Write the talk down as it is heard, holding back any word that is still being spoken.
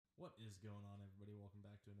What is going on, everybody? Welcome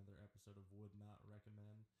back to another episode of Would Not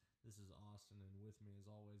Recommend. This is Austin, and with me, as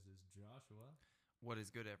always, is Joshua. What is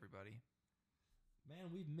good, everybody? Man,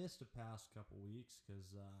 we've missed the past couple weeks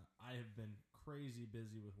because I have been crazy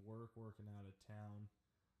busy with work, working out of town,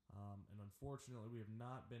 and unfortunately, we have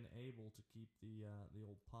not been able to keep the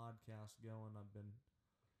old podcast going. I've been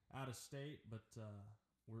out of state, but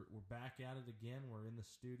we're back at it again. We're in the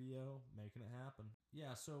studio making it happen.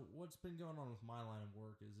 Yeah, so what's been going on with my line of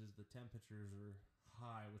work is the temperatures are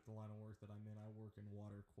high with the line of work that I'm in. I work in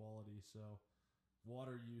water quality, so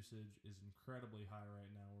water usage is incredibly high right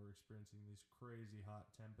now. We're experiencing these crazy hot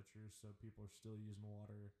temperatures, so people are still using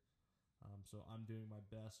water. So I'm doing my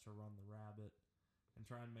best to run the rabbit and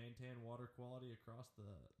try and maintain water quality across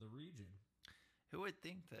the region. Who would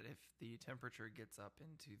think that if the temperature gets up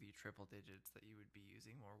into the triple digits that you would be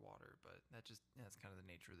using more water? But that's kind of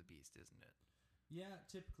the nature of the beast, isn't it? Yeah,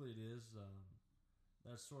 typically it is.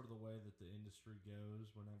 That's sort of the way that the industry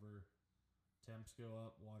goes. Whenever temps go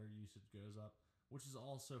up, water usage goes up, which is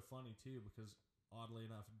also funny too because oddly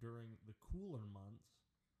enough, during the cooler months,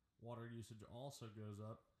 water usage also goes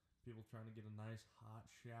up. People trying to get a nice hot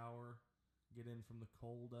shower, get in from the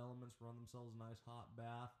cold elements, run themselves a nice hot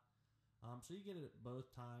bath. So you get it at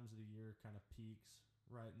both times of the year, kind of peaks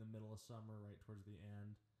right in the middle of summer, right towards the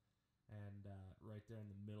end. And right there in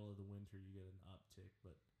the middle of the winter, you get an uptick.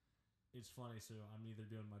 But it's funny, so I'm either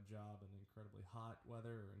doing my job in incredibly hot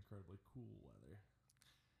weather or incredibly cool weather.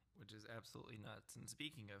 Which is absolutely nuts. And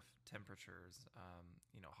speaking of temperatures,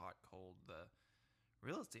 hot, cold, the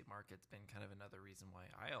real estate market's been kind of another reason why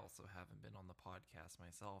I also haven't been on the podcast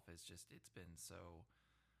myself. It's been so,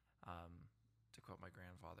 to quote my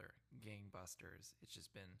grandfather, gangbusters. It's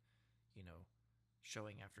just been,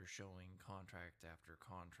 showing after showing, contract after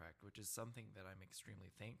contract, which is something that I'm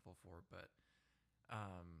extremely thankful for. But,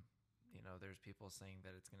 there's people saying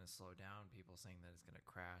that it's going to slow down, people saying that it's going to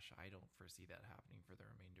crash. I don't foresee that happening for the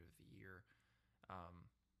remainder of the year.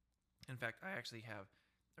 In fact, I actually have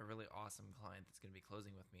a really awesome client that's going to be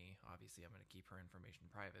closing with me. Obviously, I'm going to keep her information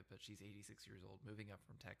private, but she's 86 years old, moving up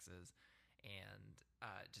from Texas, and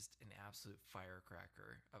just an absolute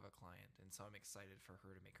firecracker of a client. And so I'm excited for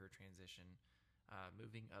her to make her transition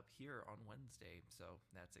moving up here on Wednesday. So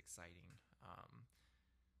that's exciting.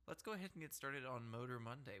 Let's go ahead and get started on Motor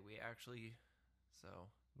Monday. We have a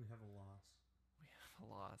loss. We have a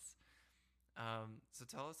loss. So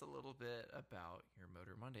tell us a little bit about your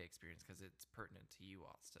Motor Monday experience because it's pertinent to you,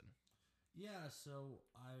 Austin. Yeah, so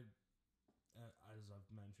as I've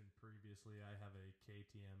mentioned previously, I had a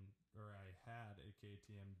KTM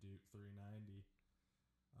Duke 390.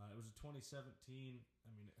 It was a 2017. I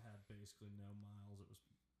mean, it had basically no miles. It was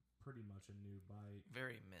pretty much a new bike.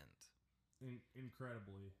 Very mint.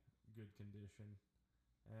 Incredibly good condition.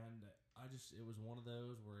 And it was one of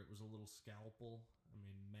those where it was a little scalpel. I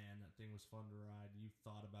mean, man, that thing was fun to ride. You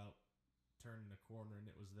thought about turning a corner and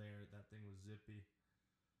it was there. That thing was zippy.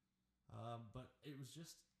 But it was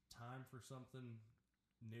just time for something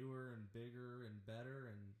newer and bigger and better.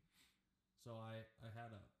 And so I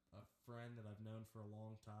had a friend that I've known for a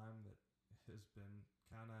long time that has been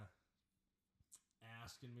kind of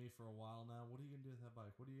asking me for a while now, what are you going to do with that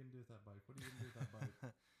bike? What are you going to do with that bike? What are you going to do with that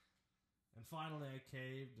bike? And finally I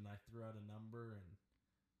caved and I threw out a number and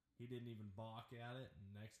he didn't even balk at it.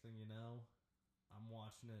 And next thing you know, I'm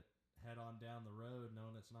watching it head on down the road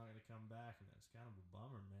knowing it's not going to come back. And it's kind of a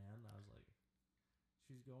bummer, man. I was like,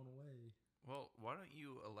 she's going away. Well, why don't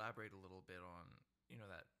you elaborate a little bit on,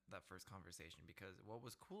 that first conversation? Because what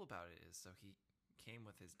was cool about it is, so he came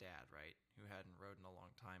with his dad, right, who hadn't rode in a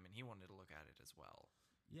long time, and he wanted to look at it as well.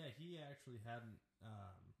 Yeah, he actually hadn't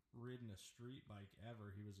ridden a street bike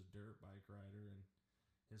ever. He was a dirt bike rider, and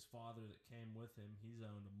his father that came with him, he's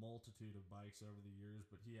owned a multitude of bikes over the years,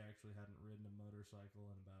 but he actually hadn't ridden a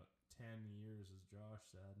motorcycle in about 10 years, as Josh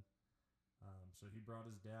said. So he brought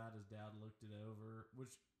his dad. His dad looked it over,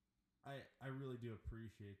 which I really do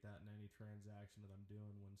appreciate that in any transaction that I'm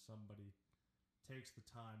doing, when somebody takes the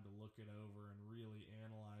time to look it over and really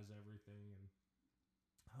analyze everything and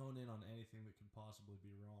hone in on anything that could possibly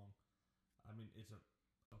be wrong. I mean, it's a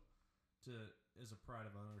pride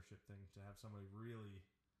of ownership thing to have somebody really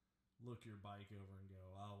look your bike over and go,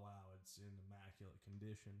 oh wow, it's in immaculate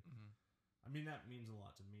condition. Mm-hmm. I mean, that means a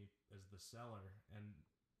lot to me as the seller, and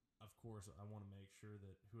of course I want to make sure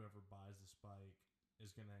that whoever buys this bike is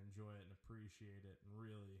going to enjoy it and appreciate it and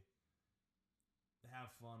really have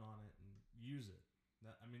fun on it and use it.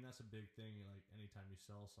 That's a big thing. Like, anytime you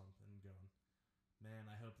sell something, going, man,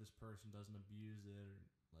 I hope this person doesn't abuse it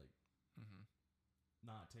or mm-hmm.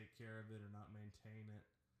 not take care of it or not maintain it.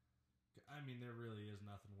 I mean, there really is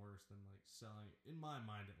nothing worse than like selling, in my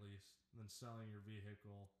mind at least, than selling your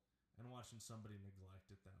vehicle and watching somebody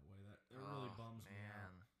neglect it that way. That it really Oh bums me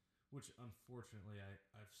out. man. Which unfortunately,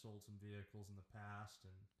 I've sold some vehicles in the past,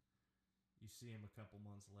 and you see them a couple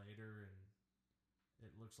months later, and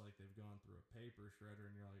it looks like they've gone through a paper shredder,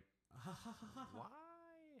 and you're like,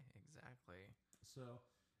 Why? Exactly. So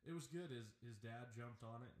it was good. His dad jumped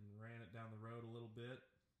on it and ran it down the road a little bit,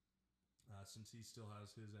 since he still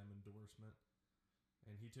has his M endorsement.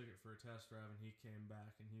 And he took it for a test drive, and he came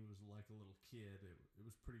back, and he was like a little kid. It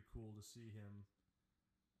was pretty cool to see him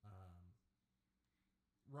um,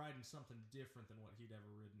 riding something different than what he'd ever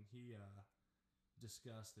ridden. He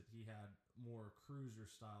discussed that he had more cruiser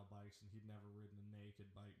style bikes, and he'd never ridden a naked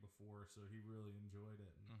bike before, so he really enjoyed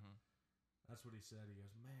it. And Mm-hmm. that's what he said. He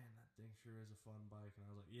goes, "Man, that thing sure is a fun bike." And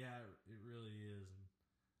I was like, "Yeah, it really is." And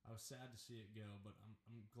I was sad to see it go, but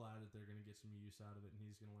I'm glad that they're going to get some use out of it, and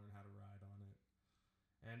he's going to learn how to ride on it.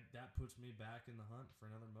 And that puts me back in the hunt for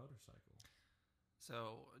another motorcycle.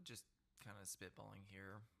 So just kind of spitballing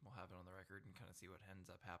here. We'll have it on the record and kind of see what ends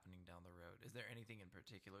up happening down the road. Is there anything in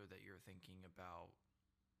particular that you're thinking about,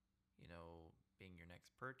 being your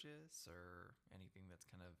next purchase, or anything that's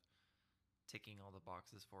kind of ticking all the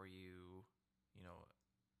boxes for you, you know,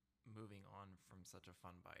 moving on from such a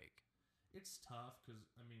fun bike? It's tough because,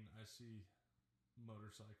 I mean, I see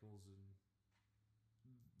motorcycles, and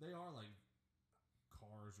they are like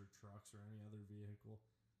cars or trucks or any other vehicle.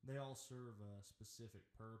 They all serve a specific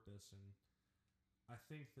purpose, and I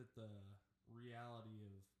think that the reality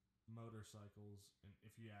of motorcycles, and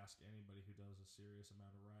if you ask anybody who does a serious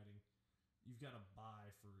amount of riding, you've got to buy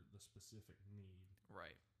for the specific need.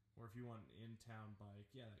 Right. Or if you want an in-town bike,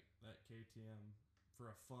 yeah, that KTM for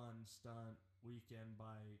a fun stunt weekend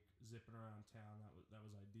bike zipping around town, that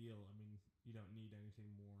was ideal. I mean, you don't need anything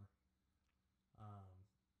more.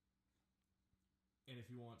 And if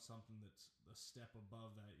you want something that's a step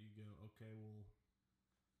above that, you go, okay, well,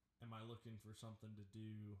 am I looking for something to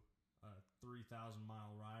do a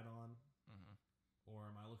 3,000-mile ride on? Mm-hmm. Or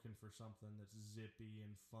am I looking for something that's zippy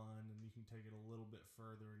and fun, and you can take it a little bit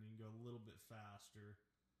further, and you can go a little bit faster?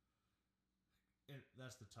 And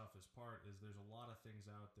that's the toughest part, is there's a lot of things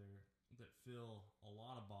out there that fill a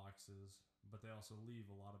lot of boxes, but they also leave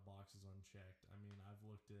a lot of boxes unchecked. I mean, I've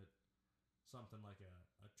looked at something like a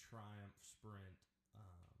Triumph Sprint,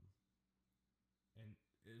 and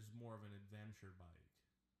it is more of an adventure bike.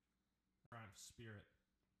 Triumph Spirit,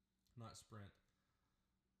 not Sprint,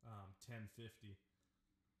 1050.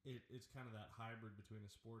 It's kind of that hybrid between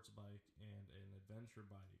a sports bike and an adventure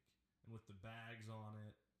bike. And with the bags on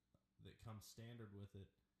it that come standard with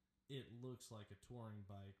it, it looks like a touring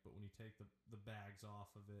bike, but when you take the bags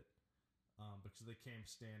off of it, because they came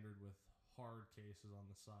standard with hard cases on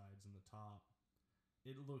the sides and the top,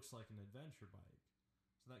 it looks like an adventure bike.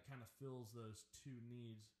 So that kind of fills those two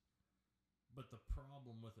needs. But the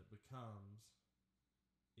problem with it becomes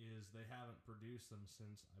is they haven't produced them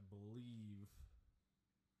since, I believe,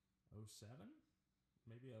 07?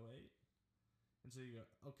 Maybe 08? And so you go,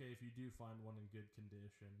 okay, if you do find one in good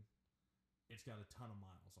condition, it's got a ton of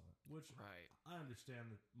miles on it. Which Right. I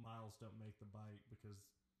understand that miles don't make the bike, because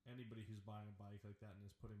anybody who's buying a bike like that and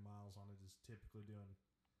is putting miles on it is typically doing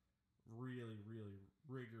really, really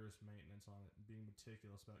rigorous maintenance on it and being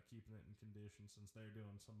meticulous about keeping it in condition, since they're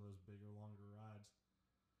doing some of those bigger, longer rides.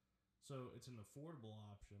 So it's an affordable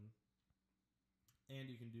option, and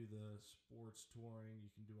you can do the sports touring, you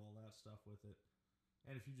can do all that stuff with it.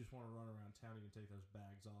 And if you just want to run around town, you can take those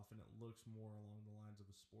bags off, and it looks more along the lines of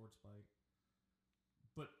a sports bike.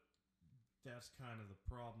 But that's kind of the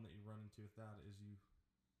problem that you run into with that, is you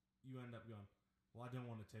end up going, well, I don't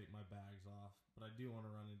want to take my bags off, but I do want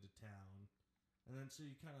to run into town. And then so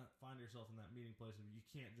you kind of find yourself in that meeting place of you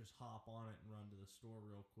can't just hop on it and run to the store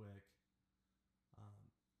real quick.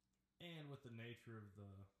 And with the nature of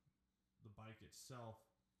the bike itself,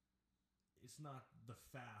 it's not the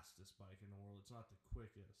fastest bike in the world. It's not the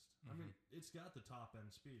quickest. Mm-hmm. I mean, it's got the top end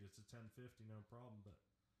speed. It's a 1050, no problem, but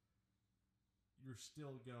you're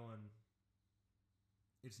still going,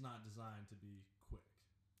 it's not designed to be quick.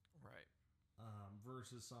 Right.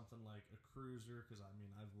 Versus something like a cruiser, because I mean,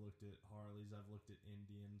 I've looked at Harleys, I've looked at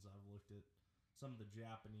Indians, I've looked at some of the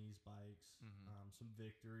Japanese bikes, some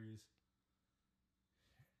Victories,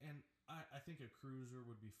 and I think a cruiser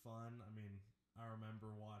would be fun. I mean, I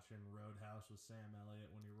remember watching Roadhouse with Sam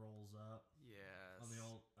Elliott when he rolls up. Yes. On the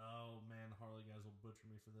old, oh man, the Harley guys will butcher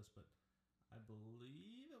me for this, but I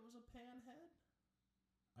believe it was a Panhead.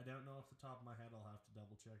 I don't know off the top of my head. I'll have to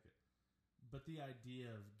double check it. But the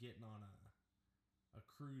idea of getting on a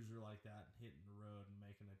cruiser like that and hitting the road and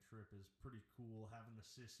making a trip is pretty cool. Having the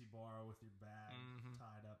sissy bar with your bag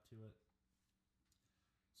tied up to it.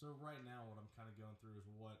 So right now, what I'm kind of going through is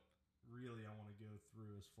what really I want to go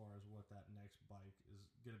through as far as what that next bike is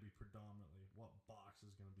going to be predominantly. What box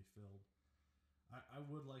is going to be filled. I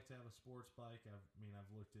would like to have a sports bike.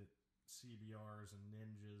 I've looked at CBRs and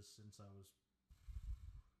Ninjas since I was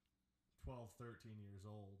 12, 13 years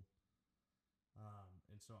old.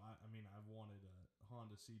 And so, I've wanted a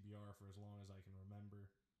Honda CBR for as long as I can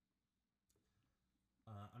remember.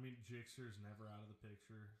 Gixxer's never out of the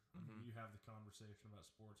picture. You have the conversation about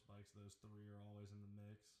sports bikes. Those three are always in the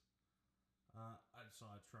mix. I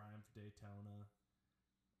saw a Triumph Daytona.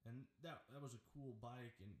 And that was a cool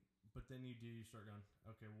bike, but then you start going,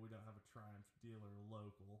 okay, well, we don't have a Triumph dealer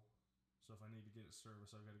local, so if I need to get it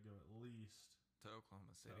serviced, I've got to go at least to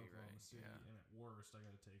Oklahoma City, yeah. And at worst, I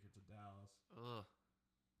got to take it to Dallas. Ugh.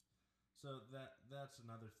 So that's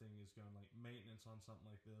another thing is going like maintenance on something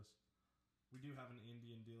like this. We do have an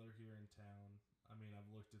Indian dealer here in town. I've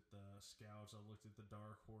looked at the Scouts, I've looked at the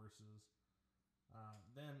Dark Horses.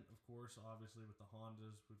 Then, of course, obviously with the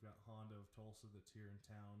Hondas, we've got Honda of Tulsa that's here in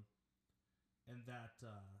town. And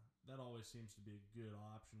that always seems to be a good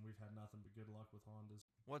option. We've had nothing but good luck with Hondas.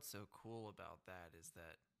 What's so cool about that is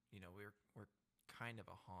that, we're kind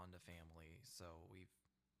of a Honda family, so we've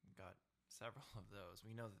got several of those.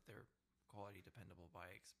 We know that they're quality, dependable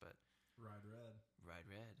bikes, but Ride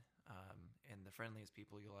red. And the friendliest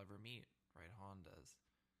people you'll ever meet ride Hondas.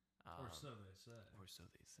 Or so they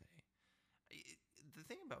say. The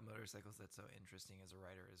thing about motorcycles that's so interesting as a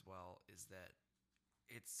rider as well is that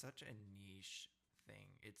it's such a niche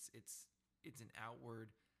thing. It's an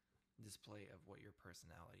outward display of what your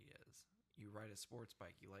personality is. You ride a sports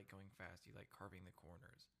bike, you like going fast, you like carving the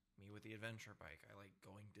corners. Me with the adventure bike, I like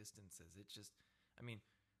going distances. It's just,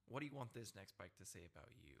 what do you want this next bike to say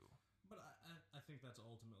about you? But I think that's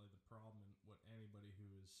ultimately the problem. And what anybody who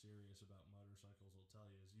is serious about motorcycles will tell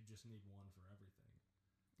you is you just need one for everything.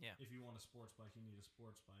 Yeah. If you want a sports bike, you need a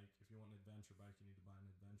sports bike. If you want an adventure bike, you need to buy an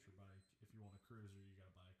adventure bike. If you want a cruiser, you got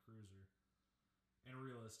to buy a cruiser. And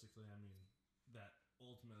realistically, that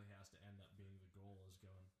ultimately has to end up being the goal is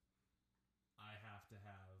going, I have to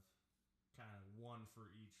have kind of one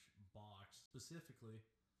for each box specifically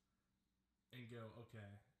and go, okay,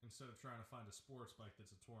 instead of trying to find a sports bike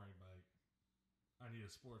that's a touring bike, I need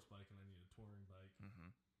a sports bike and I need a touring bike.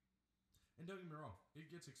 And don't get me wrong, it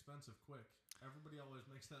gets expensive quick. Everybody always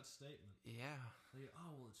makes that statement. Yeah. They go,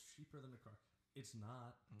 oh, well, it's cheaper than a car. It's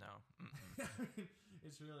not. No.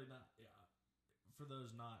 It's really not. Yeah. For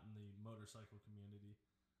those not in the motorcycle community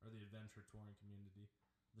or the adventure touring community,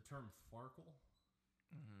 the term farkle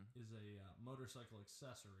is a motorcycle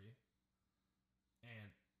accessory,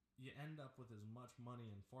 and you end up with as much money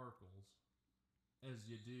in farkles as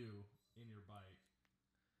you do in your bike.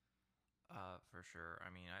 For sure.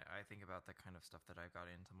 I think about the kind of stuff that I've got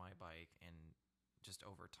into my bike, and just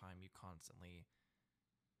over time, you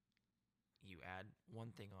add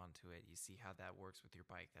one thing onto it. You see how that works with your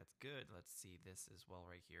bike. That's good. Let's see this as well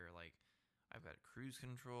right here. Like, I've got cruise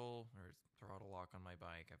control or throttle lock on my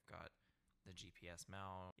bike. I've got the GPS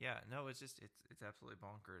mount. Yeah, no, it's absolutely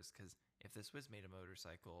bonkers, because if the Swiss made a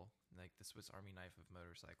motorcycle, like the Swiss Army knife of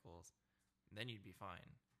motorcycles, then you'd be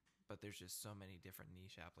fine. But there's just so many different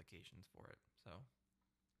niche applications for it. So,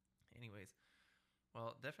 anyways,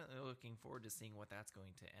 well, definitely looking forward to seeing what that's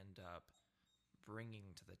going to end up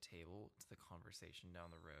bringing to the table, to the conversation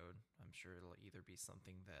down the road. I'm sure it'll either be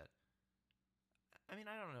something that, I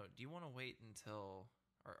don't know. Do you want to wait until,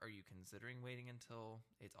 or are you considering waiting until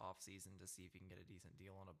it's off season to see if you can get a decent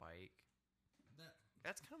deal on a bike?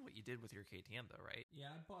 That's kind of what you did with your KTM, though, right?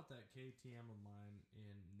 Yeah, I bought that KTM of mine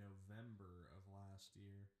in November of last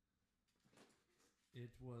year.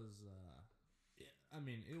 It was,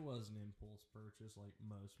 it was an impulse purchase like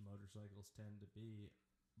most motorcycles tend to be,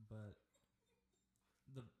 but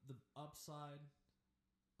the upside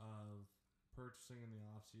of purchasing in the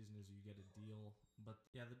off season is you get a deal, but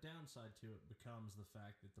yeah, the downside to it becomes the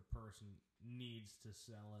fact that the person needs to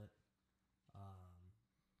sell it,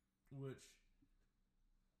 which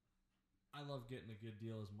I love getting a good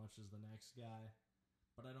deal as much as the next guy,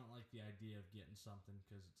 but I don't like the idea of getting something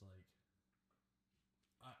because it's like,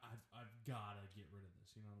 I've got to get rid of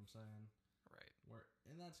this, you know what I'm saying? Right.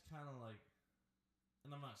 And that's kind of like,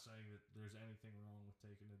 and I'm not saying that there's anything wrong with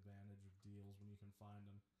taking advantage of deals when you can find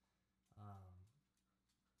them.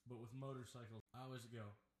 But with motorcycles, I always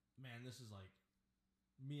go, man, this is like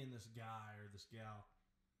me and this guy or this gal,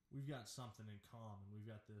 we've got something in common. We've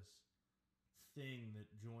got this thing that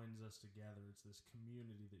joins us together. It's this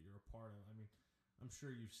community that you're a part of. I'm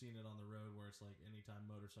sure you've seen it on the road where it's like anytime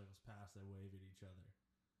motorcycles pass, they wave at each other.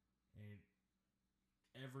 And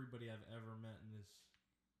everybody I've ever met in this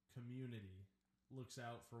community looks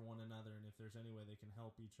out for one another, and if there's any way they can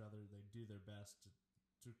help each other, they do their best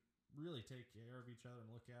to really take care of each other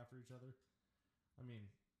and look after each other. I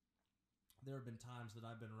mean, there have been times that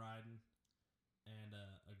I've been riding and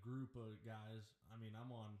a group of guys, I mean,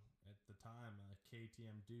 I'm on, at the time, a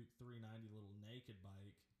KTM Duke 390 little naked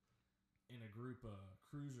bike, and a group of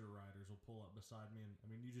cruiser riders will pull up beside me, and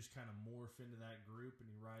I mean, you just kind of morph into that group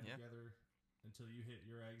and you ride together until you hit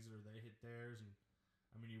your exit or they hit theirs, and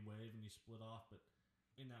I mean, you wave and you split off, but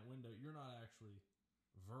in that window, you're not actually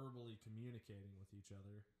verbally communicating with each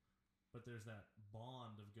other, but there's that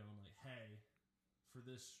bond of going like, hey, for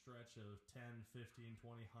this stretch of 10, 15,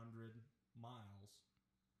 20, 100 miles,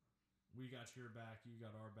 we got your back, you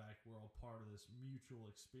got our back, we're all part of this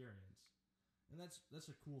mutual experience. And that's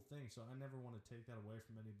a cool thing, so I never want to take that away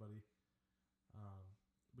from anybody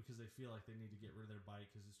because they feel like they need to get rid of their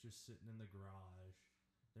bike because it's just sitting in the garage.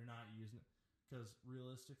 They're not using it. Because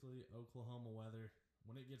realistically, Oklahoma weather,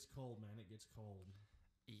 when it gets cold, man, it gets cold.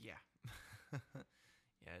 Yeah.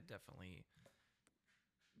 Yeah, it definitely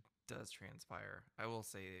does transpire. I will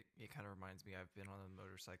say it kind of reminds me, I've been on a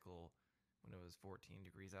motorcycle when it was 14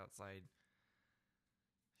 degrees outside.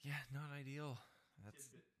 Yeah, not ideal. That's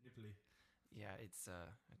tidbit nipply. Yeah, it's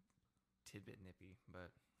a tidbit nippy,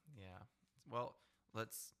 but yeah. Well,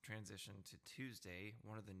 let's transition to Tuesday.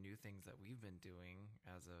 One of the new things that we've been doing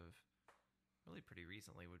as of really pretty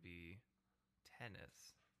recently would be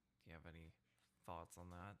tennis. Do you have any thoughts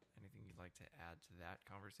on that? Anything you'd like to add to that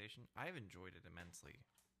conversation? I've enjoyed it immensely.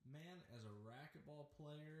 Man, as a racquetball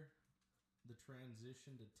player, the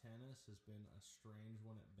transition to tennis has been a strange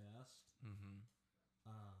one at best. Mm-hmm.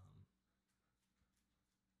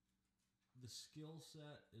 The skill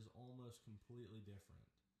set is almost completely different.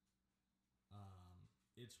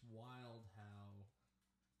 It's wild how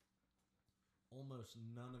almost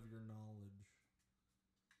none of your knowledge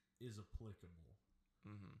is applicable.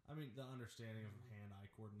 Mm-hmm. I mean, the understanding of hand-eye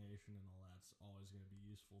coordination and all that's always going to be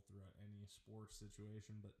useful throughout any sports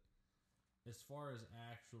situation, but as far as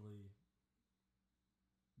actually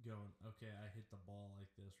going, okay, I hit the ball like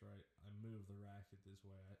this, right? I move the racket this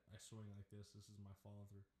way. I swing like this. This is my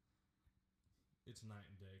follow-through. It's night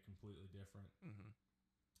and day, completely different. Mm-hmm.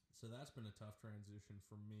 So that's been a tough transition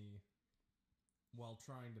for me while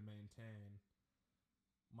trying to maintain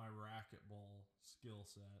my racquetball skill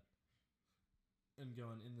set and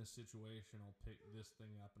going, in this situation, I'll pick this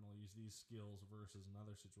thing up and I'll use these skills versus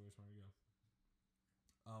another situation where I go,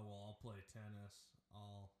 oh, well, I'll play tennis.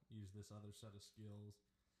 I'll use this other set of skills.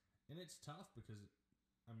 And it's tough because,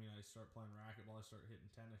 I mean, I start playing racquetball, I start hitting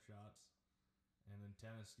tennis shots. And in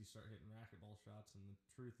tennis, you start hitting racquetball shots, and the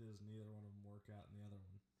truth is neither one of them work out in the other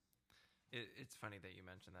one. It's funny that you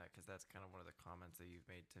mentioned that because that's kind of one of the comments that you've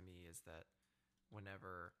made to me is that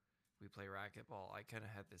whenever we play racquetball, I kind of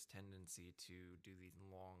had this tendency to do these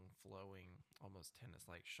long, flowing, almost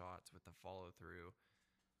tennis-like shots with the follow-through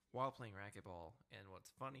while playing racquetball. And what's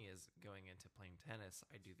funny is going into playing tennis,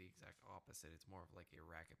 I do the exact opposite. It's more of like a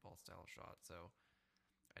racquetball-style shot. So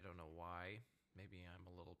I don't know why. Maybe I'm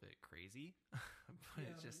a little bit crazy, but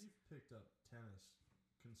yeah, it's just you've picked up tennis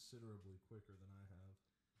considerably quicker than I have.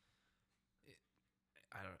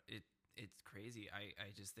 It's crazy.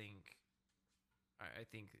 I just think I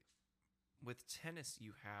think with tennis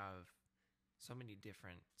you have so many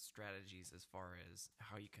different strategies as far as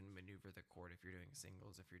how you can maneuver the court if you're doing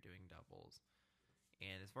singles, if you're doing doubles.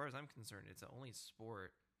 And as far as I'm concerned, it's the only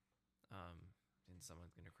sport, and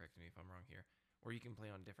someone's going to correct me if I'm wrong here, where you can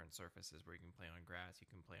play on different surfaces, where you can play on grass, you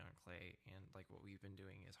can play on clay, and like what we've been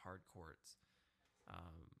doing is hard courts.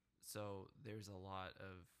 So there's a lot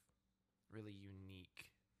of really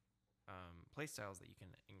unique play styles that you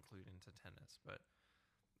can include into tennis. But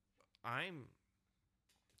I'm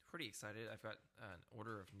pretty excited. I've got an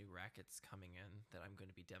order of new rackets coming in that I'm going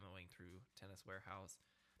to be demoing through Tennis Warehouse.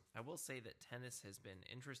 I will say that tennis has been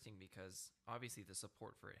interesting because obviously the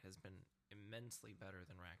support for it has been immensely better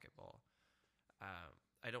than racquetball.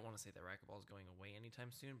 I don't want to say that racquetball is going away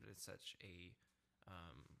anytime soon, but it's such a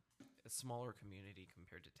smaller community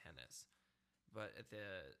compared to tennis. But at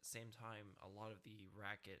the same time, a lot of the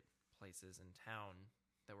racket places in town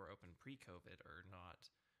that were open pre-COVID are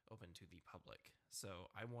not open to the public.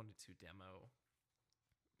 So I wanted to demo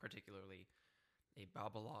particularly a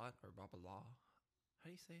Babolat or Babala. How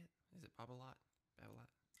do you say it? Is it Babolat?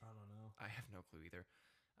 Babolat? I don't know. I have no clue either.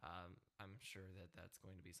 I'm sure that that's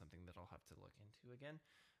going to be something that I'll have to look into again.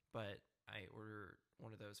 But I ordered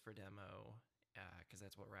one of those for demo because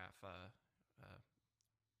that's what Rafa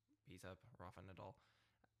he's up, Rafa Nadal,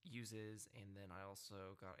 uses, and then I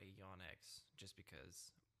also got a Yonex just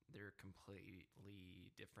because they're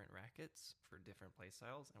completely different rackets for different play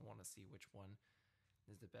styles. I want to see which one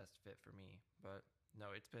is the best fit for me. But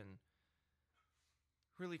no, it's been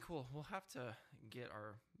really cool. We'll have to get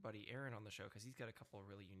our buddy Aaron on the show because he's got a couple of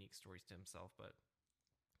really unique stories to himself. But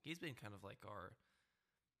he's been kind of like our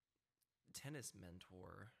tennis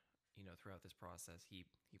mentor, throughout this process. He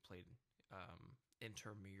played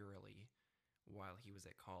intramurally while he was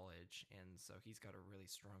at college, and so he's got a really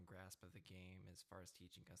strong grasp of the game as far as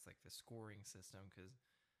teaching us like the scoring system. Because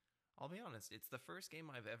I'll be honest, it's the first game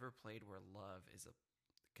I've ever played where love is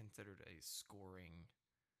considered a scoring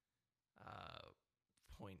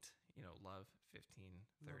point. Love 15,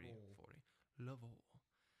 30, Level. 40 level.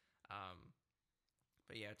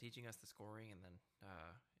 But yeah, teaching us the scoring, and then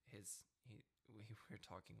we were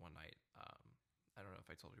talking one night. I don't know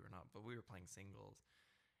if I told you or not, but we were playing singles,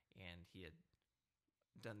 and he had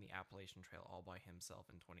done the Appalachian Trail all by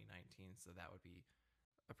himself in 2019. So that would be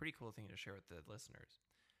a pretty cool thing to share with the listeners.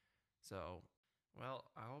 So,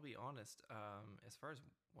 well, I'll be honest. As far as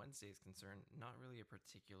Wednesday is concerned, not really a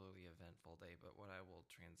particularly eventful day, but what I will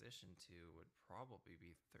transition to would probably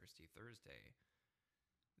be Thirsty Thursday.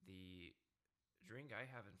 The drink I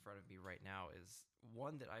have in front of me right now is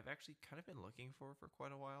one that I've actually kind of been looking for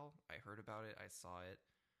quite a while. I heard about it. I saw it.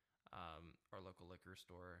 Our local liquor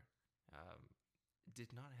store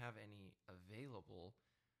did not have any available.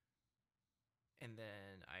 And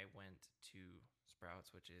then I went to Sprouts,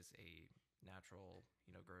 which is a natural,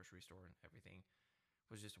 grocery store and everything.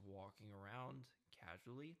 Was just walking around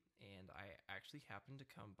casually, and I actually happened to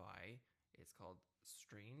come by. It's called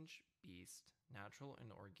Strange Beast Natural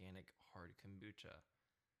and Organic Hard Kombucha.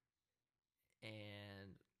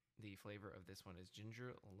 And the flavor of this one is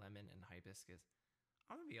ginger, lemon, and hibiscus.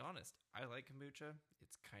 I'm going to be honest. I like kombucha.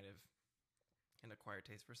 It's kind of an acquired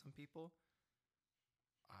taste for some people.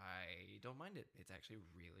 I don't mind it. It's actually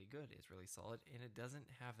really good. It's really solid, and it doesn't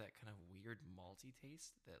have that kind of weird malty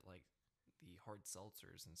taste that like the hard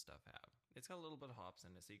seltzers and stuff have. It's got a little bit of hops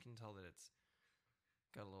in it, so you can tell that it's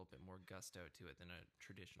got a little bit more gusto to it than a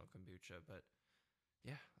traditional kombucha. But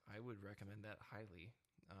yeah, I would recommend that highly.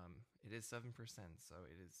 It is 7%, so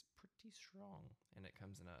it is pretty strong, and it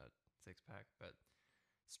comes in a 6-pack. But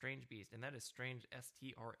Strange Beast, and that is Strange,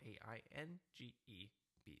 Strainge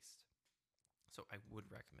Beast. So I would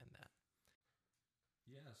recommend that.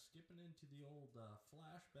 Yeah, skipping into the old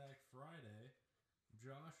Flashback Friday,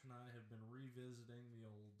 Josh and I have been revisiting the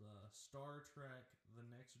old Star Trek The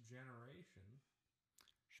Next Generation.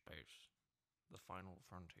 Space, the final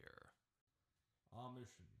frontier. Our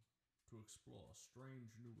mission, to explore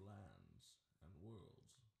strange new lands and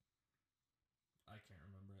worlds. I can't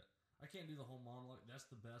remember it. I can't do the whole monologue. That's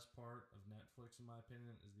the best part of Netflix, in my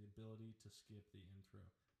opinion, is the ability to skip the intro.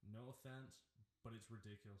 No offense, but it's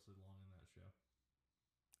ridiculously long in that show.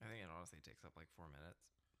 I think it honestly takes up like 4 minutes.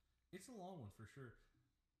 It's a long one for sure.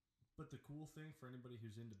 But the cool thing for anybody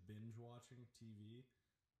who's into binge watching TV,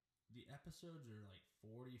 the episodes are like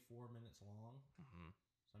 44 minutes long. Mm-hmm. So,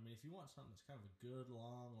 I mean, if you want something that's kind of a good,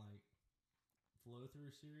 long, like, flow-through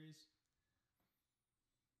series,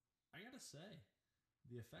 I gotta say,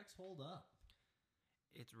 the effects hold up.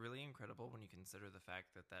 It's really incredible when you consider the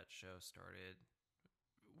fact that that show started.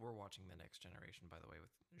 We're watching The Next Generation, by the way,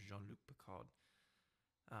 with Jean-Luc Picard.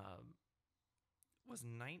 Was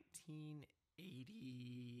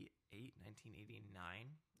 1988,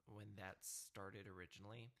 1989 when that started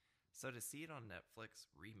originally. So to see it on Netflix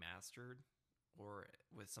remastered or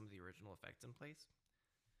with some of the original effects in place,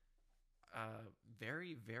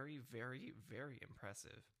 very, very, very, very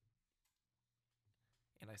impressive.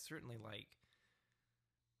 And I certainly like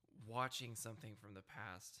watching something from the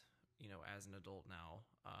past, as an adult now.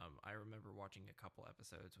 I remember watching a couple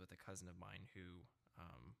episodes with a cousin of mine who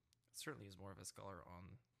certainly is more of a scholar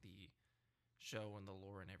on the show and the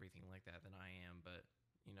lore and everything like that than I am. But,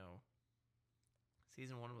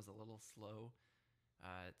 season 1 was a little slow.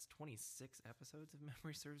 It's 26 episodes, if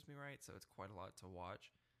memory serves me right, so it's quite a lot to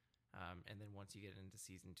watch. And then once you get into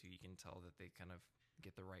season 2, you can tell that they kind of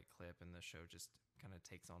get the right clip and the show just kind of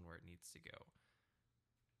takes on where it needs to go.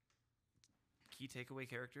 Key takeaway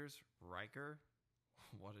characters: Riker,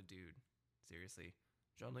 what a dude. Seriously.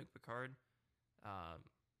 Jean-Luc Picard,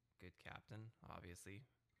 good captain, obviously.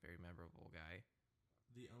 Very memorable guy.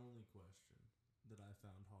 The only question that I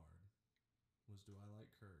found hard was, do I like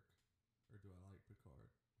Kirk or do I like Picard?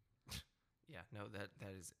 Yeah, no, that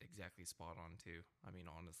is exactly spot on too. I mean,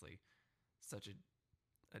 honestly, such a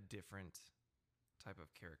different type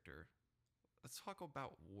of character. Let's talk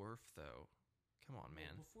about Worf, though. Come on,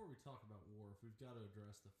 man. Well, before we talk about Worf, we've got to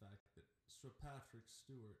address the fact that Sir Patrick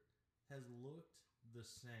Stewart has looked the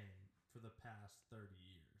same for the past 30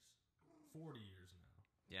 years. 40 years now.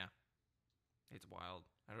 Yeah. It's wild.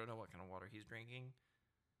 I don't know what kind of water he's drinking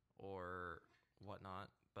or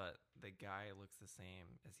whatnot, but the guy looks the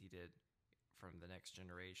same as he did from The Next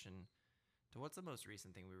Generation to what's the most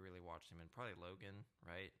recent thing we really watched him in? Probably Logan,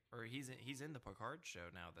 right? Or he's in the Picard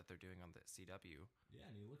show now that they're doing on the CW. Yeah,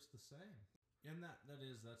 and he looks the same. And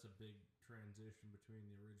that's a big transition between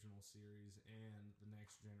the original series and the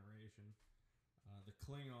Next Generation. The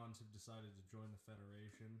Klingons have decided to join the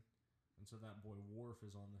Federation, and so that boy Worf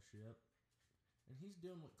is on the ship, and he's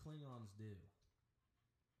doing what Klingons do.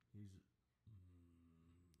 He's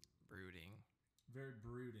brooding, very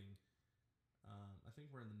brooding. I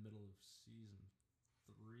think we're in the middle of season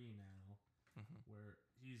 3 now, where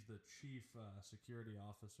he's the chief security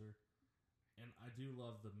officer. And I do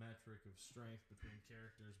love the metric of strength between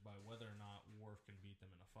characters by whether or not Worf can beat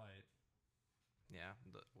them in a fight. Yeah,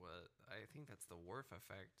 what I think that's the Worf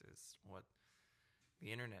effect is what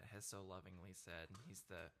the internet has so lovingly said. He's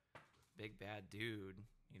the big bad dude.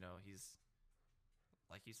 You know, he's,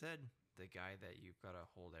 like you said, the guy that you've got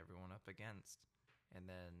to hold everyone up against.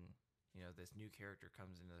 And then, you know, this new character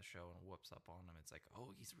comes into the show and whoops up on him. It's like,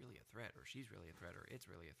 oh, he's really a threat, or she's really a threat, or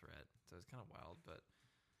it's really a threat. So it's kind of wild, but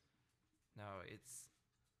no, it's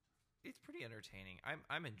pretty entertaining.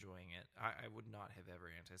 I'm enjoying it. I would not have ever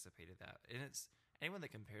anticipated that. And it's anyone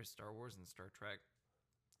that compares Star Wars and Star Trek,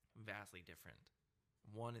 vastly different.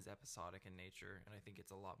 One is episodic in nature, and I think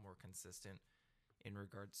it's a lot more consistent in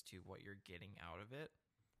regards to what you're getting out of it.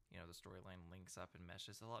 You know, the storyline links up and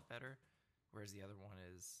meshes a lot better. Whereas the other one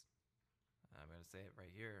is, I'm going to say it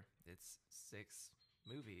right here, it's 6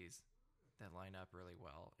 movies that line up really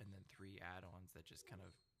well, and then 3 add-ons that just kind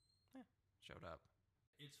of showed up.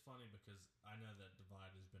 It's funny because I know that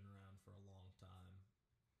divide has been around for a long time,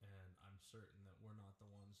 and I'm certain that we're not the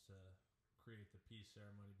ones to create the peace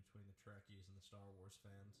ceremony between the Trekkies and the Star Wars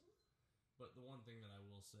fans. But the one thing that I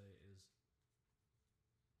will say is,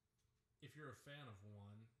 if you're a fan of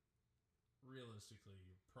one, realistically,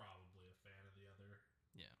 you're probably a fan of the other.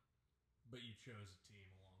 Yeah. But you chose a team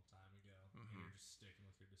a long time ago, and you're just sticking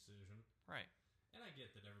with your decision. Right. And I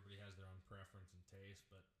get that everybody has their own preference and taste,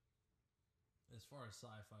 but as far as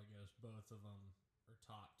sci-fi goes, both of them are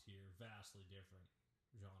top tier, vastly different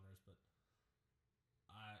genres. But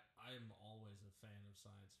I'm always a fan of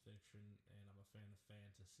science fiction, and I'm a fan of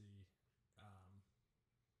fantasy.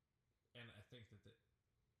 And I think that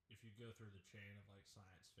if you go through the chain of like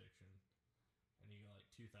science fiction, and you go like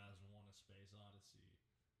 2001: A Space Odyssey,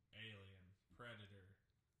 Alien, Predator,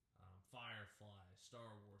 Firefly,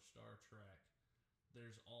 Star Wars, Star Trek,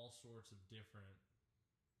 there's all sorts of different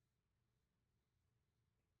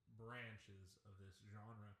branches of this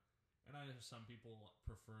genre. And I know some people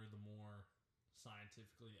prefer the more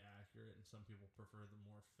scientifically accurate, and some people prefer the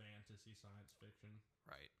more fantasy science fiction.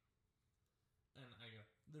 Right. And I go,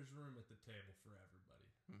 there's room at the table for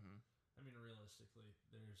everybody. I mean, realistically,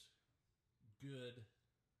 there's good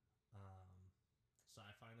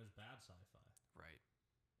sci-fi and there's bad sci-fi. Right.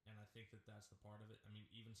 And I think that that's the part of it. I mean,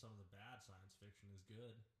 even some of the bad science fiction is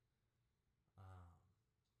good.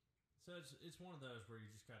 So it's one of those where you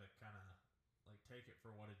just gotta kind of like take it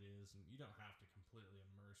for what it is, and you don't have to completely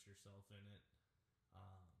immerse yourself in it.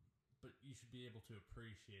 But you should be able to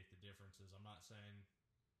appreciate the differences. I'm not saying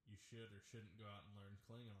you should or shouldn't go out and learn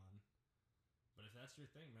Klingon, but if that's your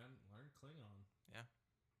thing, man, learn Klingon. Yeah.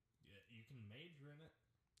 Yeah, you can major in it.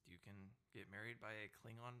 You can get married by a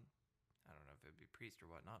Klingon, I don't know if it'd be priest or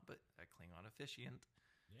whatnot, but a Klingon officiant.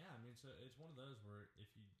 Yeah, I mean, so it's one of those where if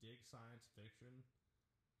you dig science fiction,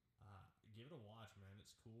 give it a watch, man.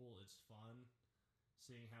 It's cool. It's fun.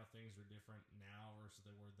 Seeing how things are different now versus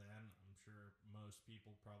they were then. I'm sure most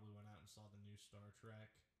people probably went out and saw the new Star Trek.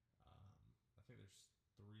 I think there's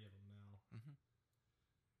 3 of them now.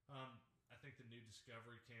 I think the new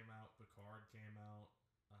Discovery came out. Picard came out.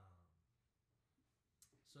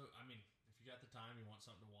 So, I mean, if you got the time, you want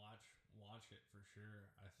something to watch it for sure.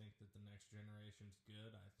 I think that the Next Generation's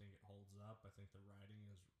good. I think it holds up. I think the writing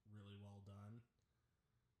is really well done.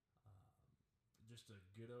 Just a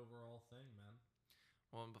good overall thing, man.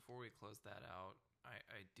 Well, and before we close that out,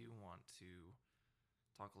 I do want to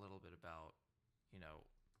talk a little bit about, you know,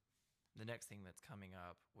 the next thing that's coming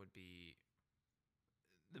up would be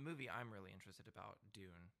the movie I'm really interested about,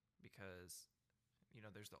 Dune, because, you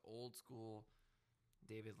know, there's the old school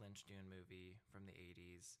David Lynch Dune movie from the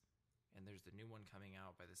 80s, and there's the new one coming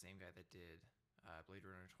out by the same guy that did Blade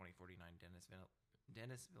Runner 2049,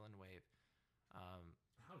 Denis Villeneuve.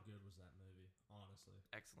 How good was that movie, honestly?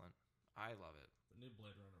 Excellent. I love it. The new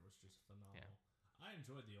Blade Runner was just phenomenal. Yeah. I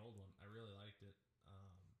enjoyed the old one. I really liked it,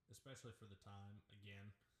 especially for the time.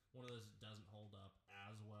 Again, one of those that doesn't hold up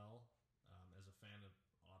as well. As a fan of,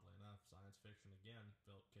 oddly enough, science fiction again,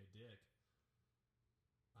 Philip K. Dick.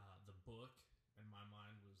 The book, in my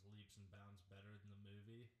mind, was leaps and bounds better than the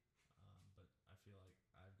movie. But I feel like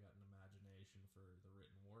I've got an imagination for the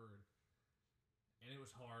written word. And it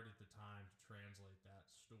was hard at the time to translate that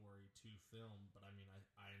story to film, but I mean,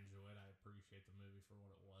 I enjoyed. I appreciate the movie for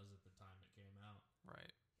what it was at the time it came out,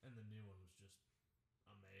 Right. and the new one was just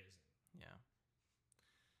amazing. Yeah.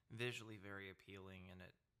 Visually very appealing, and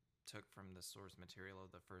it took from the source material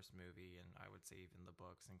of the first movie, and I would say even the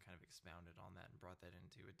books, and kind of expounded on that and brought that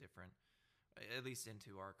into a different, at least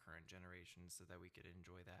into our current generation, so that we could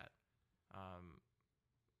enjoy that. Um,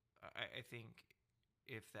 I think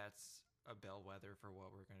if that's a bellwether for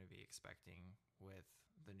what we're going to be expecting with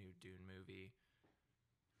the new Dune movie,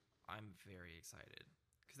 I'm very excited,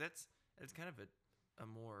 because it's kind of a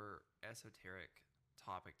more esoteric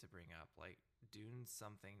topic to bring up. Like, Dune's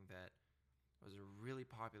something that was a really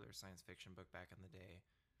popular science fiction book back in the day.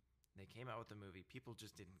 They came out with the movie, people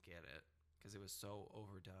just didn't get it because it was so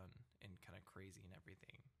overdone and kind of crazy and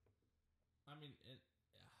everything. I mean,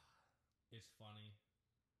 it's funny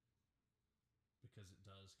because it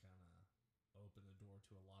does kind of open the door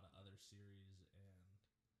to a lot of other series, and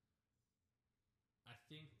I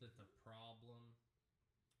think that the problem,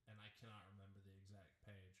 and I cannot remember the exact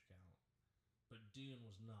page count, but Dune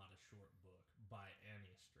was not a short book by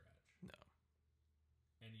any stretch. No.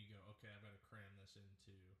 And you go, okay, I've got to cram this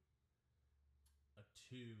into a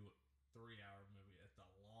 2-3 hour movie at the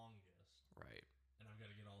longest. Right. And I've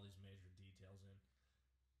got to get all these major details in.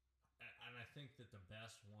 And I think that the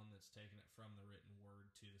best one that's taken it from the written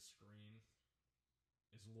word to the screen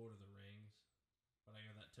is Lord of the Rings. But I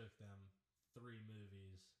know that took them 3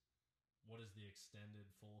 movies. What is the extended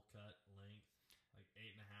full cut length? Like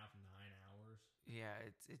 8.5, 9 hours? Yeah,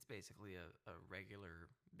 it's basically a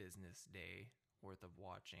regular business day worth of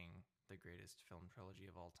watching the greatest film trilogy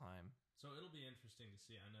of all time. So it'll be interesting to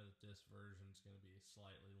see. I know that this version's going to be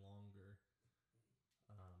slightly longer.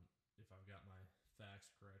 If I've got my facts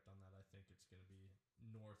correct on that, I think it's going to be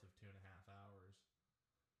north of 2.5 hours.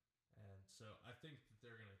 And so I think that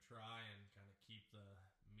they're going to try and kind of keep the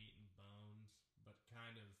meat and bones, but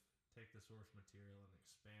kind of take the source material and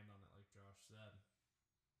expand on it, like Josh said,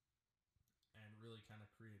 and really kind of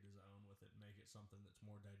create his own with it, make it something that's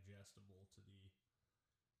more digestible to the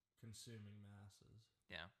consuming masses.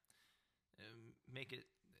 Yeah. Make it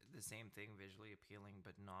the same thing, visually appealing,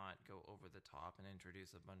 but not go over the top and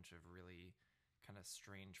introduce a bunch of really kind of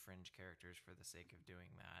strange fringe characters for the sake of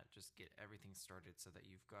doing that. Just get everything started so that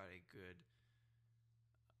you've got a good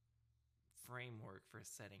framework for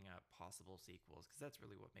setting up possible sequels, because that's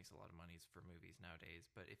really what makes a lot of money for movies nowadays.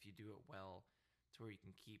 But if you do it well to where you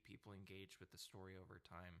can keep people engaged with the story over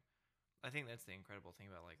time, I think that's the incredible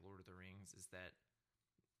thing about like Lord of the Rings, is that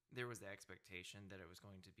there was the expectation that it was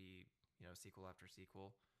going to be, sequel after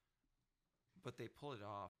sequel, but they pull it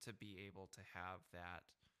off to be able to have that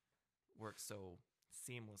work so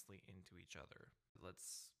seamlessly into each other.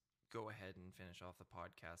 Let's go ahead and finish off the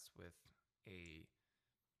podcast with a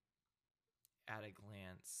at a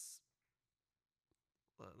glance.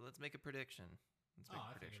 Let's make a prediction.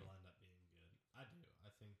 I think it'll end up being good. I do.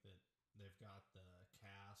 I think that they've got the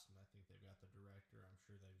cast, and I think they've got the director. I'm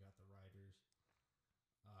sure they've got the writers.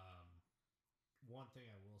 One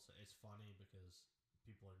thing I will say, it's funny because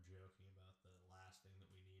people are joking about the last thing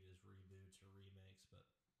that we need is reboots or remakes, but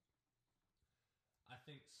I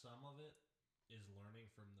think some of it is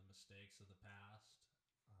learning from the mistakes of the past.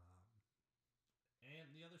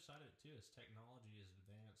 And the other side of it, too, is technology is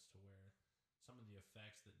advanced to where some of the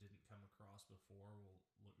effects that didn't come across before will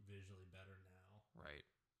look visually better now. Right.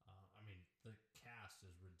 I mean, the cast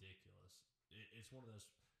is ridiculous. It's one of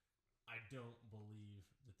those. I don't believe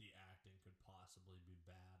that the acting could possibly be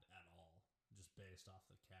bad at all, just based off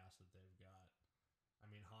the cast that they've got. I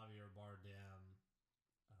mean, Javier Bardem,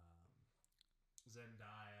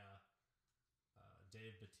 Zendaya,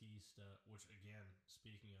 Dave Bautista, which, again,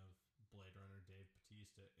 speaking of Blade Runner, Dave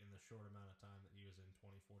Bautista, in the short amount of time that he was in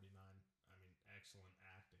 2049, I mean, excellent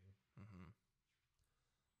acting. Mm-hmm.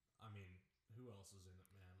 I mean, who else is in it,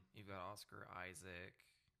 man? You've got Oscar Isaac,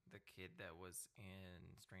 the kid that was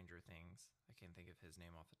in Stranger Things. I can't think of his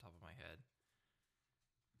name off the top of my head.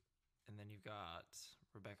 And then you've got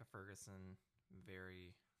Rebecca Ferguson.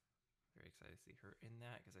 Very, very excited to see her in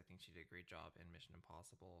that, because I think she did a great job in Mission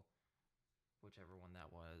Impossible, whichever one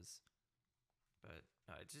that was. But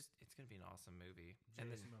it's going to be an awesome movie.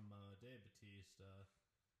 Jason Momoa, Dave Bautista,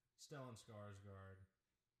 Stellan Skarsgård.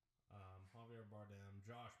 Javier Bardem,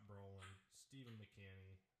 Josh Brolin, Stephen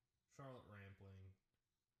McKinney, Charlotte Rampling,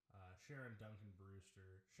 Sharon Duncan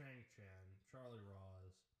Brewster, Shang Chen, Charlie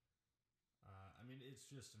Ross. I mean, it's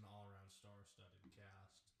just an all-around star-studded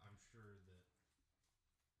cast. I'm sure that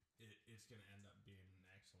it's going to end up being an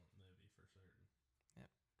excellent movie for certain. Yep,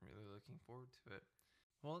 really looking forward to it.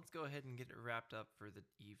 Well, let's go ahead and get it wrapped up for the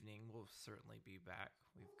evening. We'll certainly be back.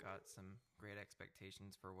 We've got some great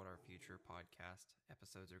expectations for what our future podcast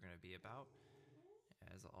episodes are going to be about.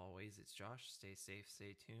 As always, it's Josh. Stay safe,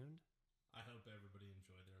 stay tuned. I hope everybody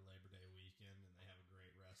enjoyed their Labor Day weekend and they have a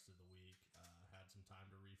great rest of the week. Had some time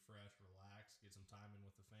to refresh, relax, get some time in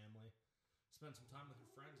with the family. Spend some time with your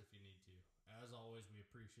friends if you need to. As always, we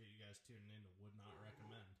appreciate you guys tuning in to Would Not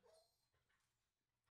Recommend.